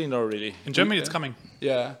 In Italy, not really. In Germany, it's coming.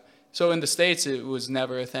 Yeah. So in the States, it was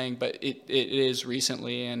never a thing, but it is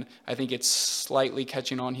recently, and I think it's slightly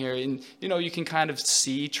catching on here. And, you can kind of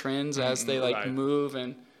see trends as they, right. move,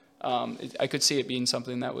 and I could see it being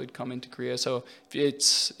something that would come into Korea. So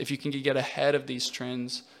if you can get ahead of these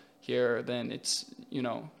trends here, then it's,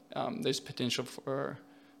 there's potential for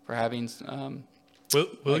having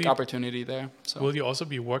Will you opportunity there. So. will you also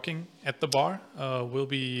be working at the bar? Will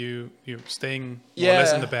be you staying more or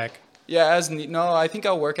less in the back? Yeah, no, I think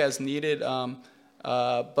I'll work as needed,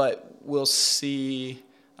 but we'll see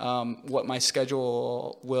what my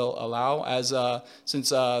schedule will allow. Since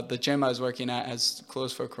the gym I was working at has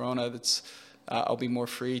closed for Corona, I'll be more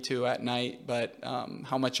free to at night. But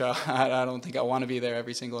how much I don't think I want to be there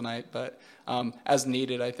every single night. But as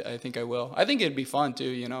needed, I think I will. I think it'd be fun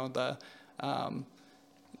too.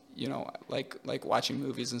 Like watching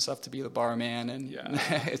movies and stuff, to be the barman, and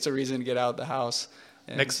it's a reason to get out of the house.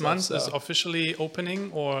 Next month is officially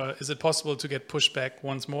opening, or is it possible to get pushed back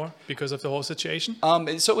once more because of the whole situation?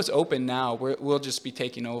 So it's open now. We'll just be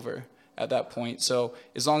taking over at that point. So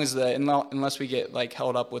as long as unless we get like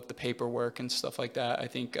held up with the paperwork and stuff like that, I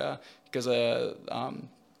think because I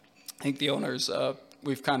think the owners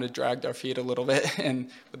we've kind of dragged our feet a little bit, and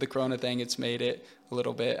with the Corona thing, it's made it a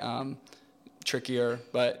little bit trickier.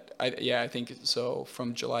 But I think so.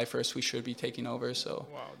 From July 1st, we should be taking over. So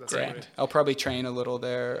Wow, that's yeah, great. I'll probably train a little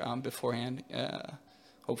there beforehand.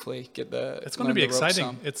 Hopefully, get the. It's going to be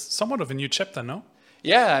exciting. It's somewhat of a new chapter, no?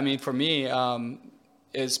 Yeah, I mean, for me,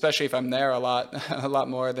 especially if I'm there a lot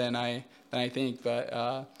more than I think.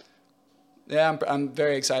 But yeah, I'm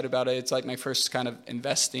very excited about it. It's like my first kind of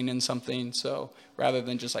investing in something. So rather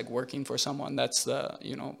than just like working for someone, that's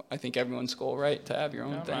I think everyone's goal, right? To have your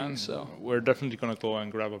own thing. Man, So we're definitely gonna go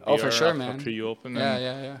and grab a beer for sure, man. after you open.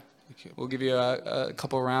 yeah. we'll give you a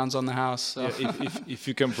couple rounds on the house. So. Yeah, if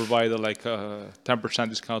you can provide like a 10%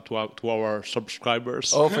 discount to our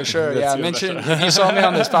subscribers. Oh, for sure. That's Yeah, even mention better. if you saw me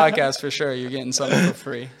on this podcast, for sure, you're getting something for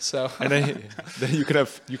free. So. And then you can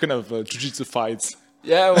have jiu-jitsu fights.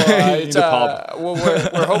 Yeah, well, In the pub. well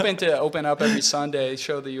we're hoping to open up every Sunday,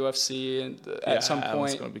 show the UFC, and at some that's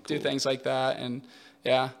point gonna be do cool. things like that, and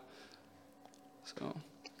yeah. So.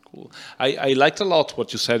 Cool. I liked a lot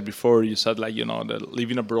what you said before. You said like that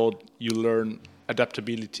living abroad you learn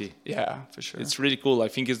adaptability. Yeah, for sure. It's really cool. I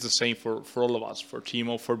think it's the same for all of us. For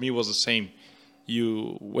Timo, for me, it was the same.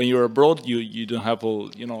 When you're abroad, you don't have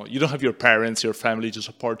you don't have your parents, your family to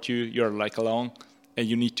support you. You're like alone, and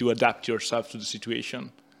you need to adapt yourself to the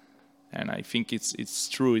situation. And I think it's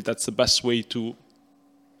true. That's the best way to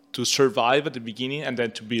survive at the beginning, and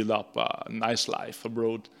then to build up a nice life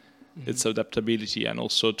abroad. Mm-hmm. It's adaptability, and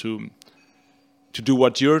also to do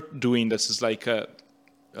what you're doing. This is like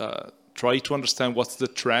try to understand what's the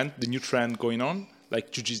new trend going on,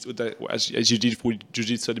 like jiu-jitsu, as you did with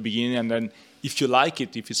jiu-jitsu at the beginning, and then if you like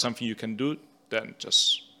it, if it's something you can do, then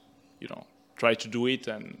just try to do it,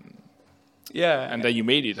 and then you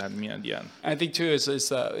made it at the end. I think too is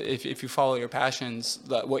if you follow your passions,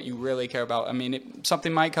 what you really care about. I mean,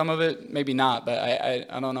 something might come of it, maybe not, but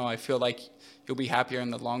I don't know. I feel like you'll be happier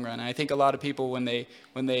in the long run. And I think a lot of people when they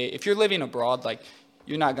if you're living abroad, like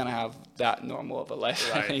you're not gonna have that normal of a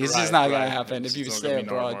life. Right, It's just not gonna happen if you stay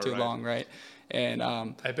abroad too long, right? And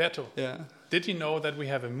Alberto, did you know that we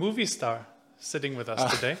have a movie star sitting with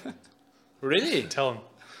us today? Really? Tell him.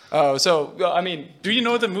 Oh, so well, I mean, do you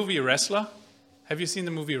know the movie Wrestler? Have you seen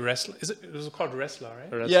the movie Wrestler? It was called Wrestler,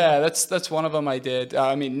 right? Wrestler? Yeah, that's one of them I did.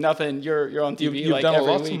 I mean, nothing. You're on TV You've like done a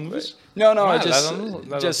every lot of week. movies? No, Wow, I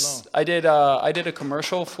let us know. I did a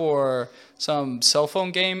commercial for some cell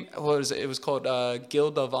phone game. What was it? It was called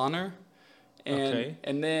Guild of Honor, and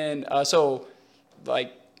then so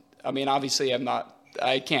like I mean, obviously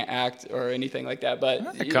I can't act or anything like that, but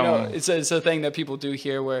it's a thing that people do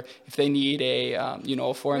here where if they need a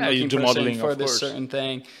a foreign looking person for this certain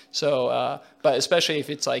thing. So but especially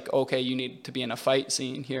if it's like, okay, you need to be in a fight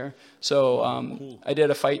scene here. So cool. I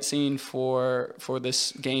did a fight scene for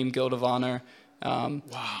this game, Guild of Honor. Wow.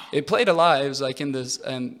 It played a lot. It was like in this,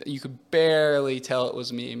 and you could barely tell it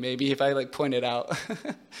was me. Maybe if I like pointed out,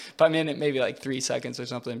 but I'm in it maybe like 3 seconds or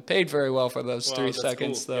something. Paid very well for those 3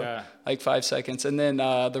 seconds, cool. though. Yeah. Like 5 seconds. And then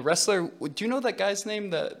the wrestler. Do you know that guy's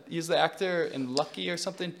name? He's the actor in Lucky or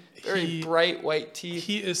something. Very bright white teeth.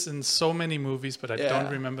 He is in so many movies, but I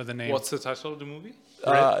don't remember the name. What's the title of the movie?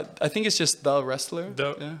 I think it's just The Wrestler.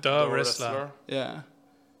 The Wrestler. Yeah.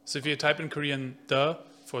 So if you type in Korean "the"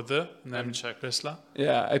 for the, and then check wrestler.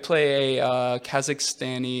 Yeah, I play a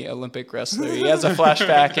Kazakhstani Olympic wrestler. He has a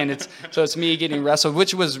flashback, and it's me getting wrestled,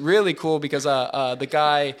 which was really cool because the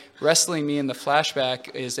guy wrestling me in the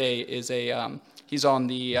flashback is he's on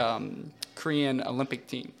the Korean Olympic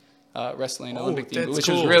team, wrestling Olympic team, which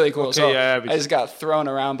was really cool. Okay, so I just got thrown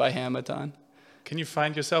around by him a ton. Can you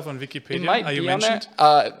find yourself on Wikipedia? It might Are you be on mentioned?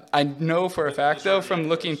 there. I know for a fact though from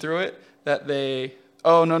looking through it that they.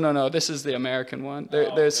 Oh no! This is the American one.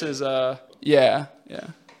 This is yeah.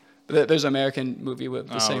 There's an American movie with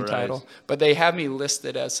the same title, but they have me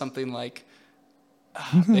listed as something like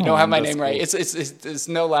they don't have my name right. It's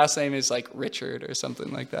no last name is like Richard or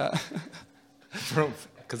something like that. From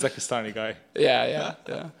Kazakhstani guy. Yeah.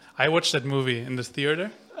 I watched that movie in the theater.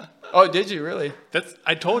 Oh, did you really?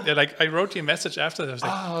 I told you, like I wrote you a message after. I was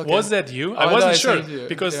like, okay. Was that you? I I wasn't thought sure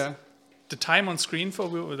because the time on screen for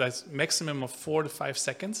was like maximum of 4 to 5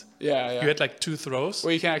 seconds. Yeah. You had like 2 throws.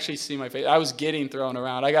 Well, you can actually see my face. I was getting thrown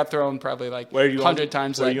around. I got thrown probably like 100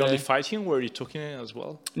 times that day. Were you only fighting? Were you talking as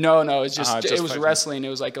well? No. It's just it was fighting. wrestling. It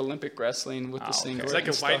was like Olympic wrestling with the singlet. It's like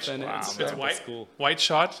a white, in it. it's white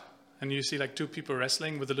shot, and you see like 2 people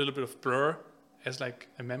wrestling with a little bit of blur as like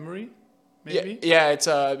a memory. Maybe? Yeah, it's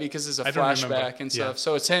because it's a flashback and stuff.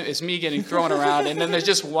 So it's me getting thrown around, and then there's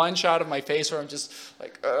just one shot of my face where I'm just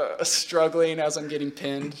like struggling as I'm getting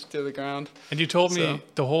pinned to the ground. And you told me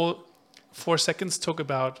the whole 4 seconds took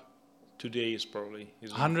about 2 days probably.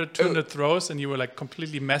 100, 200 throws, and you were like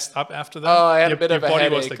completely messed up after that. Oh, I had a bit of a headache.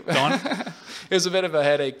 Your body was like gone. It was a bit of a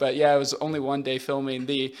headache, but yeah, it was only one day filming.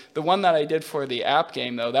 The one that I did for the app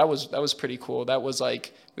game though, that was pretty cool. That was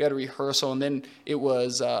like we had a rehearsal, and then it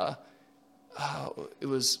was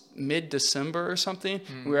mid-December or something.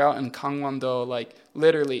 We were out in Gangwon-do, like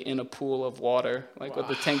literally in a pool of water, like with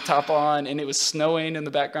the tank top on, and it was snowing in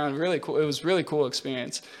the background. Really cool. It was really cool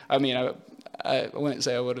experience. I mean, I wouldn't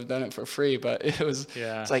say I would have done it for free, but it was.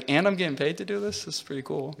 Yeah. It's like, and I'm getting paid to do this. This is pretty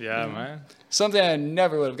cool. Yeah, man. Something I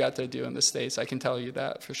never would have got to do in the States. I can tell you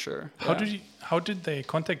that for sure. how did they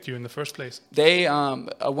contact you in the first place? They,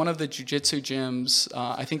 one of the jiu-jitsu gyms,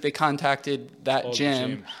 I think they contacted that All the gym,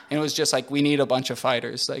 gyms. and it was just like, we need a bunch of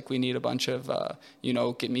fighters. Like, we need a bunch of,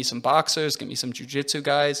 get me some boxers, get me some jiu-jitsu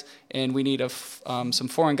guys, and we need some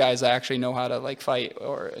foreign guys that actually know how to like fight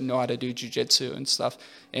or know how to do jiu-jitsu and stuff.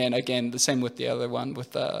 And again, the same with the other one,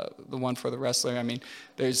 with the one for the wrestler. I mean,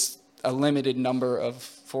 there's a limited number of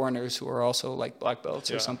foreigners who are also like black belts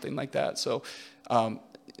or something like that. So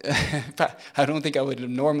I don't think I would have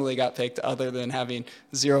normally got picked other than having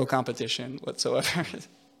zero competition whatsoever.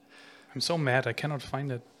 I'm so mad I cannot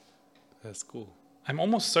find it. That's cool. I'm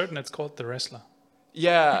almost certain it's called The Wrestler.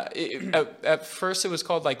 Yeah, at first it was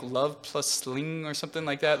called like Love Plus Sling or something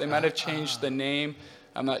like that. They might have changed the name.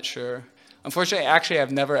 I'm not sure. Unfortunately, actually,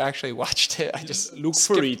 I've never actually watched it. I just Look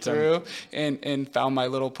for skipped it through and found my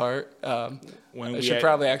little part. When I we should had-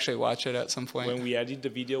 probably actually watch it at some point. When we edit the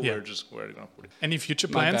video, Yeah. we're gonna put it. Any future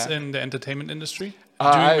My plans bad. in the entertainment industry?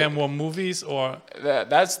 I- Doing more movies or?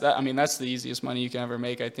 That's the easiest money you can ever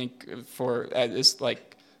make. I think it's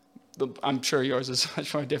like, I'm sure yours is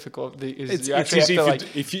much more difficult. It's You actually easy have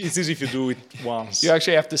to, if it's easy if you do it once. you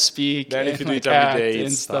actually have to speak Then if and you do like it every act day, and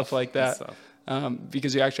it's stuff tough. like that. It's tough.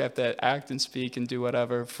 Because you actually have to act and speak and do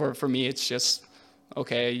whatever. For me, it's just,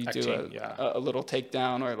 okay, you do Acting, yeah. a little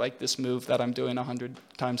takedown or like this move that I'm doing 100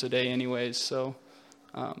 times a day anyways. So,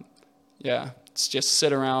 it's just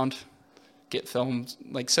sit around, get filmed,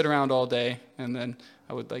 like sit around all day, and then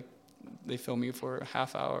I would like, they film you for a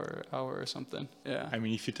half hour or something. Yeah. I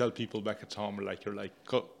mean, if you tell people back at home, like you're like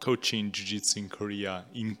coaching jiu-jitsu in Korea,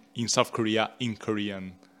 in South Korea, in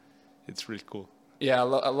Korean, it's really cool. Yeah,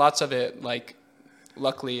 lots of it, like,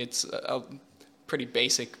 luckily it's a pretty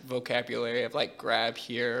basic vocabulary of like grab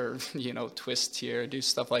here, twist here, do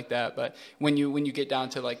stuff like that. But when you get down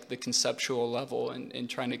to like the conceptual level and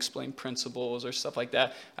trying to explain principles or stuff like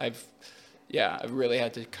that, I've really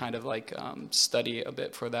had to kind of like study a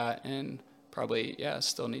bit for that, and probably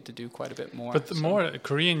still need to do quite a bit more. But the more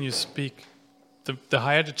Korean you speak, the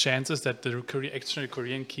higher the chances that the extra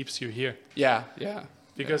Korean keeps you here. Yeah.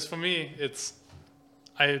 Because for me,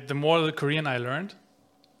 the more the Korean I learned,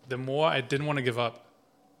 the more I didn't want to give up.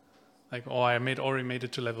 Like, I already made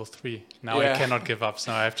it to level 3. Now I cannot give up,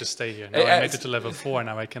 so I have to stay here. Now I made it to level 4,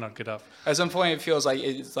 now I cannot get up. At some point, it feels like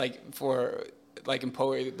it's like for like in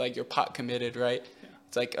poetry, like you're pot committed, right? Yeah.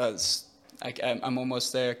 It's like I'm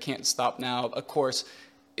almost there, can't stop now. Of course,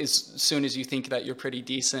 as soon as you think that you're pretty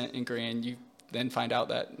decent in Korean, you then find out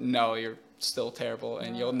that no, you're still terrible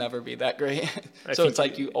and you'll never be that great. So it's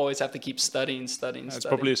like you always have to keep studying. It's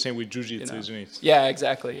probably the same with jiu-jitsu, isn't it? Yeah,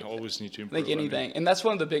 exactly. You always need to improve. Like anything. And that's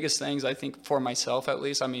one of the biggest things, I think, for myself at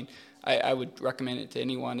least. I mean, I would recommend it to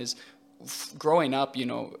anyone is growing up,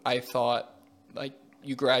 I thought like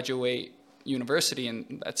you graduate university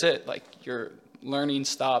and that's it. Like your learning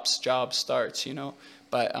stops, job starts,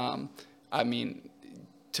 But I mean,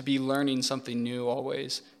 to be learning something new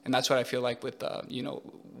always. And that's what I feel like with,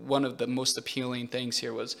 one of the most appealing things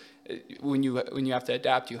here was when you have to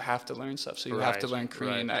adapt, you have to learn stuff. So you have to learn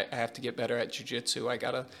Korean. Right. I have to get better at jiu-jitsu. I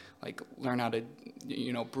gotta like learn how to,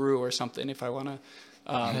 brew or something if I want to.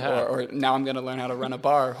 Or now I'm gonna learn how to run a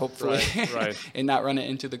bar, hopefully, Right. and not run it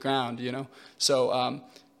into the ground. So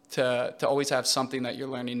to always have something that you're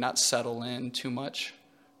learning, not settle in too much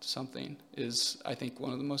to something is, I think,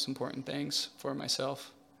 one of the most important things for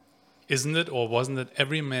myself. Isn't it, or wasn't it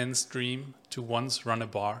every man's dream to once run a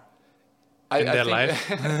bar in I their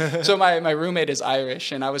think- life? So my roommate is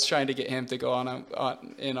Irish, and I was trying to get him to go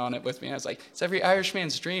in on it with me. I was like, it's every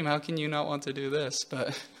Irishman's dream. How can you not want to do this?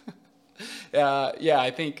 But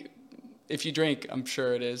I think if you drink, I'm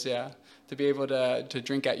sure it is. Yeah, to be able to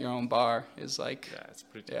drink at your own bar is like it's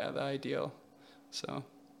pretty. the ideal. So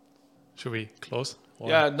Should we close? Or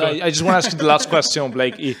Yeah, go? I just want to ask you the last question,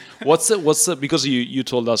 Blake. What's the because you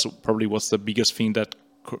told us probably what's the biggest thing that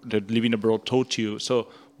living abroad taught you. So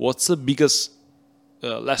what's the biggest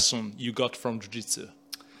lesson you got from jiu-jitsu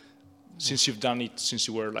since you've done it since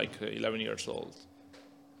you were like 11 years old?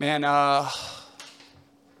 Man,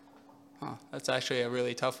 that's actually a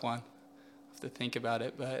really tough one. I have to think about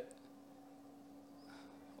it, but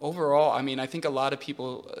overall, I mean, I think a lot of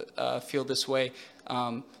people feel this way.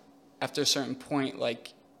 After a certain point,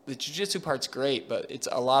 like the jiu-jitsu part's great, but it's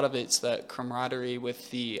a lot of it's that camaraderie with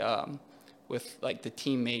the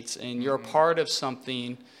teammates, and you're a part of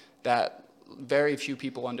something that very few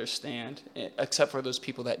people understand, except for those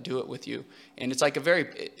people that do it with you. And it's like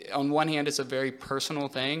on one hand, it's a very personal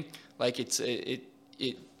thing. Like it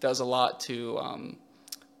does a lot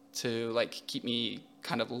to like keep me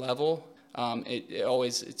kind of level.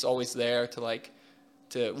 It's always there to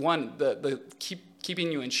keep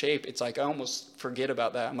keeping you in shape, it's like I almost forget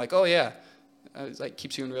about that. I'm like, oh yeah, it's like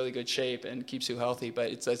keeps you in really good shape and keeps you healthy.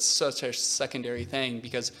 But it's such a secondary thing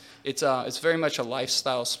because it's very much a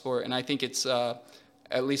lifestyle sport, and I think it's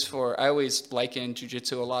at least I always liken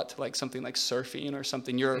jiu-jitsu a lot to like something like surfing or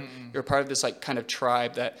something. You're part of this like kind of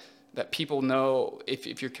tribe that people know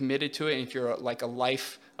if you're committed to it, and if you're like a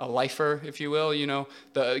lifer, if you will,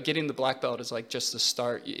 getting the black belt is like just the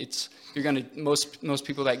start. Most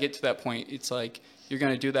people that get to that point, it's like you're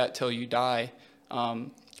gonna do that till you die.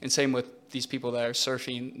 And same with these people that are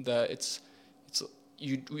surfing.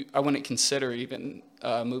 I wouldn't consider even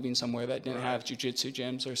moving somewhere that didn't have jiu-jitsu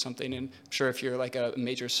gyms or something. And I'm sure if you're like a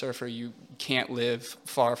major surfer, you can't live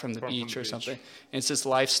far from the beach or something. And it's this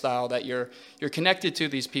lifestyle that you're connected to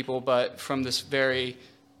these people, but from this very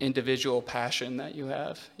individual passion that you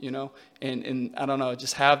have, and I don't know,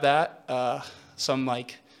 just have that some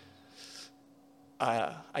like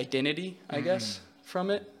identity, I guess, from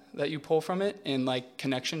it, that you pull from it, and like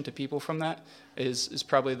connection to people from that is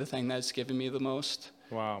probably the thing that's given me the most.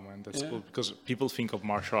 Wow, man, that's cool, because people think of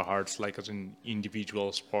martial arts like as an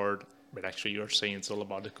individual sport, but actually you're saying it's all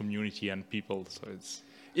about the community and people, so it's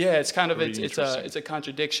it's kind of really it's a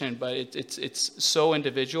contradiction, but it's so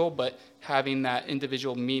individual, but having that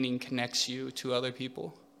individual meaning connects you to other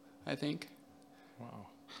people, I think. Wow,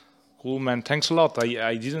 cool, man. Thanks a lot.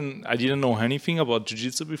 I didn't know anything about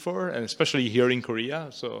jiu-jitsu before, and especially here in Korea.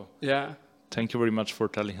 So yeah, thank you very much for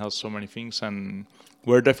telling us so many things, and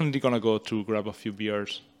we're definitely gonna go to grab a few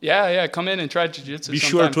beers. Yeah, come in and try jiu-jitsu. Be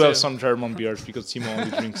sure to have some German beers because Timo only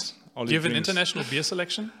drinks. Do you have an international beer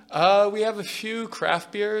selection? We have a few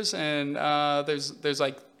craft beers, and there's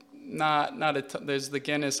like there's the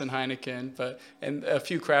Guinness and Heineken, and a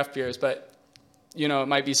few craft beers, but it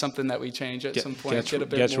might be something that we change at some point.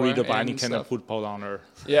 Get rid of Heineken and put Polaner.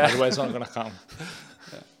 Yeah, otherwise it's not gonna come.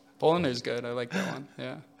 Polaner's good. I like that one.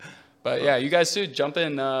 Yeah. But yeah, you guys too, jump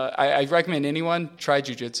in. I recommend anyone try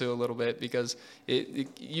jiu-jitsu a little bit, because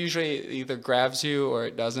it usually either grabs you or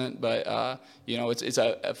it doesn't. But it's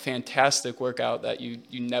a fantastic workout that you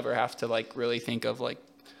never have to like really think of like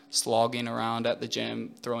slogging around at the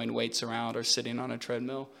gym, throwing weights around, or sitting on a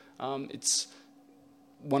treadmill. It's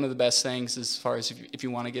one of the best things as far as if you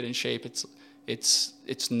want to get in shape.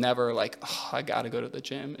 It's never like, oh, I got to go to the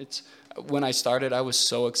gym. When I started, I was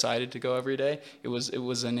so excited to go every day. It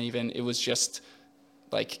was just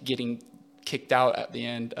like getting kicked out at the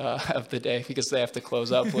end of the day because they have to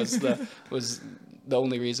close up was the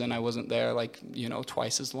only reason I wasn't there like,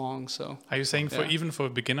 twice as long. So are you saying even for a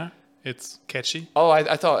beginner, it's catchy? Oh,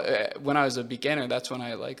 I thought when I was a beginner, that's when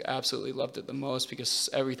I like absolutely loved it the most, because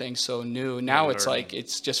everything's so new. Now it's like,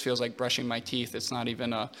 it just feels like brushing my teeth. It's not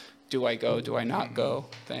even a do I go, do I not go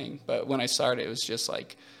thing. But when I started, it was just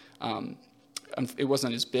like, it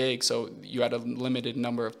wasn't as big, so you had a limited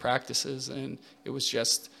number of practices, and it was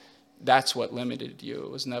just, that's what limited you.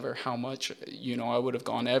 It was never how much, I would have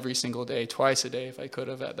gone every single day, twice a day if I could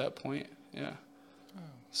have at that point. Yeah.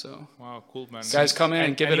 So. Wow, cool, man. Guys, come in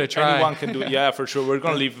and give it a try. Anyone can do it. Yeah, for sure. We're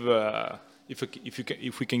gonna leave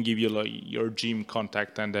if we can give you like your gym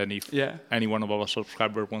contact, and then if any one of our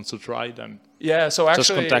subscribers wants to try, then so actually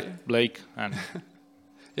just contact Blake and.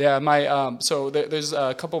 Yeah, there's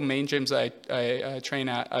a couple main gyms that I train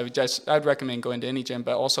at. I'd recommend going to any gym,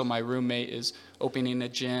 but also my roommate is opening a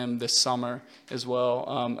gym this summer as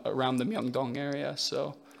well around the Myeongdong area.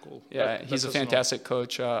 So cool. Yeah, he's a fantastic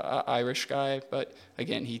coach, Irish guy, but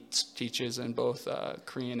again, he teaches in both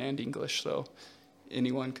Korean and English, so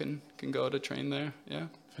anyone can go to train there. Yeah.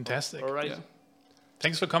 Fantastic. All right. Yeah.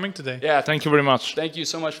 Thanks for coming today. Yeah. Thank you very much. Thank you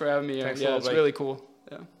so much for having me here. Thanks it's really cool.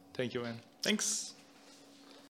 Yeah. Thank you, man. Thanks.